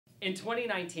In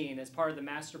 2019, as part of the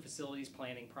master facilities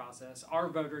planning process, our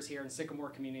voters here in Sycamore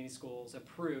Community Schools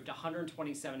approved a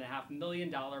 $127.5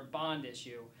 million bond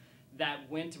issue that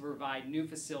went to provide new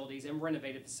facilities and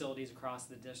renovated facilities across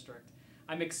the district.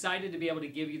 I'm excited to be able to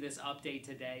give you this update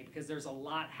today because there's a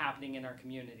lot happening in our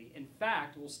community. In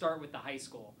fact, we'll start with the high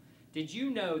school. Did you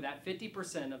know that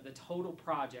 50% of the total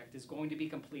project is going to be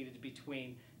completed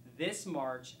between this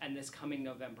March and this coming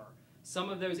November?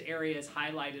 Some of those areas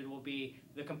highlighted will be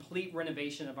the complete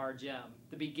renovation of our gym,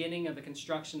 the beginning of the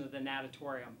construction of the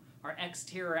natatorium, our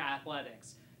exterior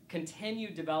athletics,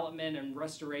 continued development and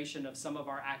restoration of some of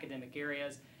our academic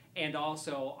areas, and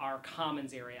also our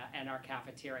commons area and our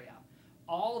cafeteria.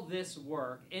 All this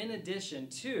work, in addition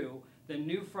to the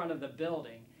new front of the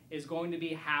building, is going to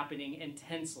be happening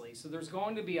intensely. So there's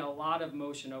going to be a lot of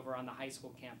motion over on the high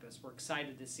school campus. We're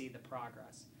excited to see the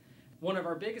progress. One of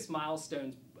our biggest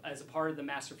milestones as a part of the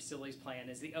Master Facilities Plan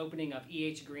is the opening of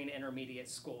E.H. Greene Intermediate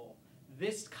School.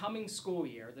 This coming school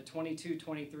year, the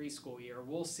 22-23 school year,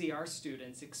 we'll see our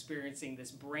students experiencing this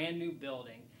brand new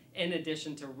building in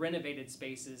addition to renovated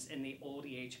spaces in the old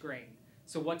E.H. Greene.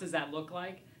 So what does that look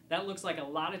like? That looks like a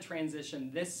lot of transition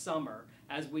this summer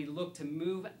as we look to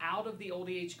move out of the old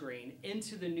E.H. Greene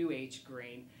into the new H.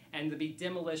 Greene, and the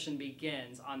demolition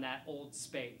begins on that old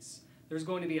space. There's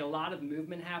going to be a lot of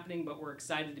movement happening, but we're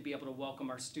excited to be able to welcome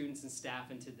our students and staff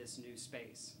into this new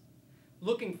space.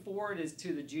 Looking forward is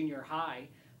to the junior high.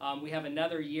 We have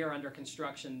another year under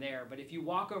construction there, but if you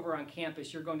walk over on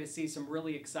campus, you're going to see some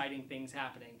really exciting things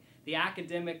happening. The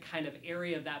academic kind of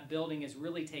area of that building is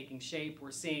really taking shape.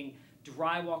 We're seeing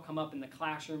drywall come up in the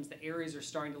classrooms. The areas are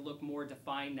starting to look more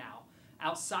defined now.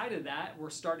 Outside of that,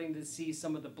 we're starting to see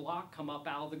some of the block come up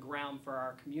out of the ground for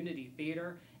our community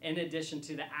theater, in addition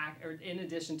to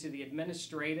the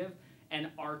administrative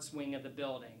and arts wing of the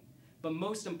building. But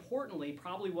most importantly,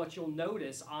 probably what you'll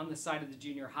notice on the side of the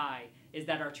junior high is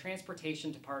that our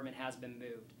transportation department has been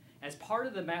moved. As part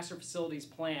of the Master Facilities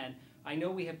Plan, I know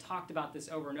we have talked about this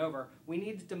over and over, we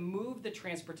needed to move the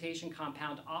transportation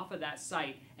compound off of that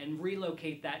site and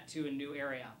relocate that to a new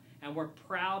area. And we're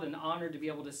proud and honored to be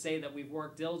able to say that we've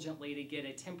worked diligently to get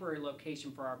a temporary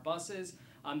location for our buses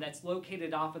that's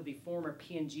located off of the former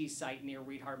P&G site near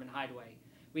Reed-Hartman Highway.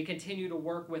 We continue to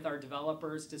work with our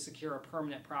developers to secure a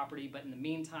permanent property, but in the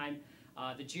meantime,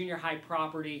 the junior high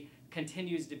property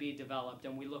continues to be developed,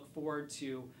 and we look forward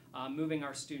to moving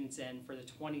our students in for the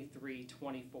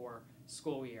 23-24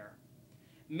 school year.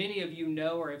 Many of you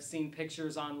know or have seen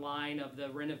pictures online of the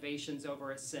renovations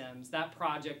over at Symmes. That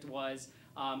project was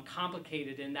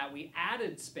complicated in that we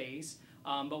added space,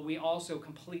 but we also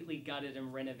completely gutted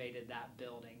and renovated that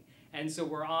building. And so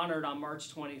we're honored on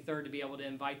March 23rd to be able to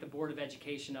invite the Board of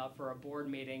Education up for a board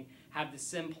meeting, have the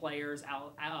Symmes players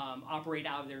operate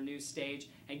out of their new stage,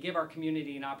 and give our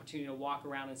community an opportunity to walk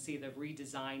around and see the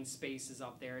redesigned spaces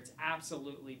up there. It's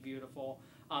absolutely beautiful,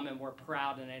 and we're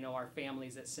proud, and I know our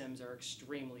families at Symmes are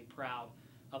extremely proud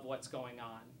of what's going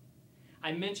on.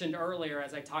 I mentioned earlier,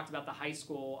 as I talked about the high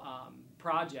school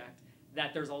project,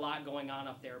 that there's a lot going on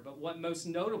up there. But what most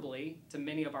notably to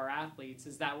many of our athletes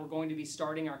is that we're going to be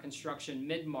starting our construction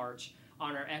mid-March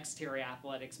on our exterior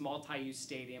athletics multi-use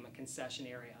stadium and concession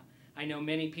area. I know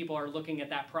many people are looking at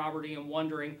that property and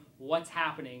wondering what's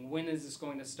happening, when is this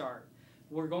going to start?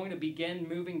 We're going to begin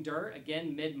moving dirt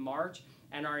again mid-March,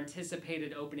 and our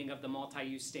anticipated opening of the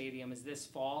multi-use stadium is this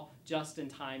fall, just in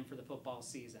time for the football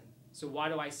season. So why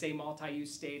do I say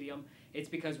multi-use stadium? It's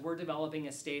because we're developing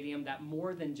a stadium that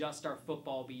more than just our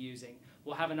football will be using.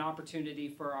 We'll have an opportunity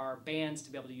for our bands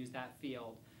to be able to use that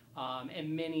field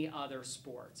and many other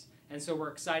sports. And so we're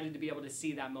excited to be able to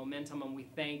see that momentum, and we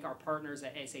thank our partners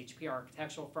at SHP, our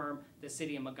architectural firm, the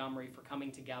City of Montgomery, for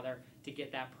coming together to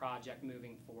get that project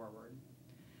moving forward.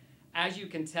 As you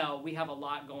can tell, we have a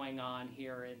lot going on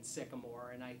here in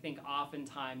Sycamore, and I think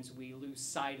oftentimes we lose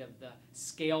sight of the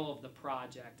scale of the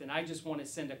project. And I just want to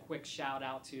send a quick shout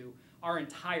out to our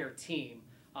entire team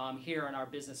here in our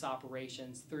business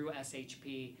operations through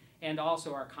SHP, and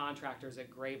also our contractors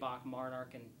at Graybach,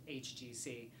 Marnark, and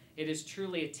HGC. It is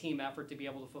truly a team effort to be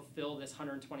able to fulfill this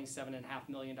 $127.5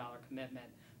 million commitment.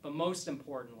 But most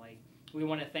importantly, we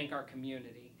want to thank our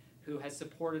community who has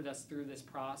supported us through this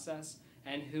process,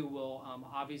 and who will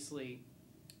obviously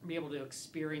be able to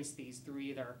experience these through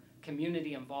either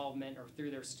community involvement or through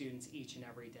their students each and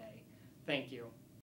every day. Thank you.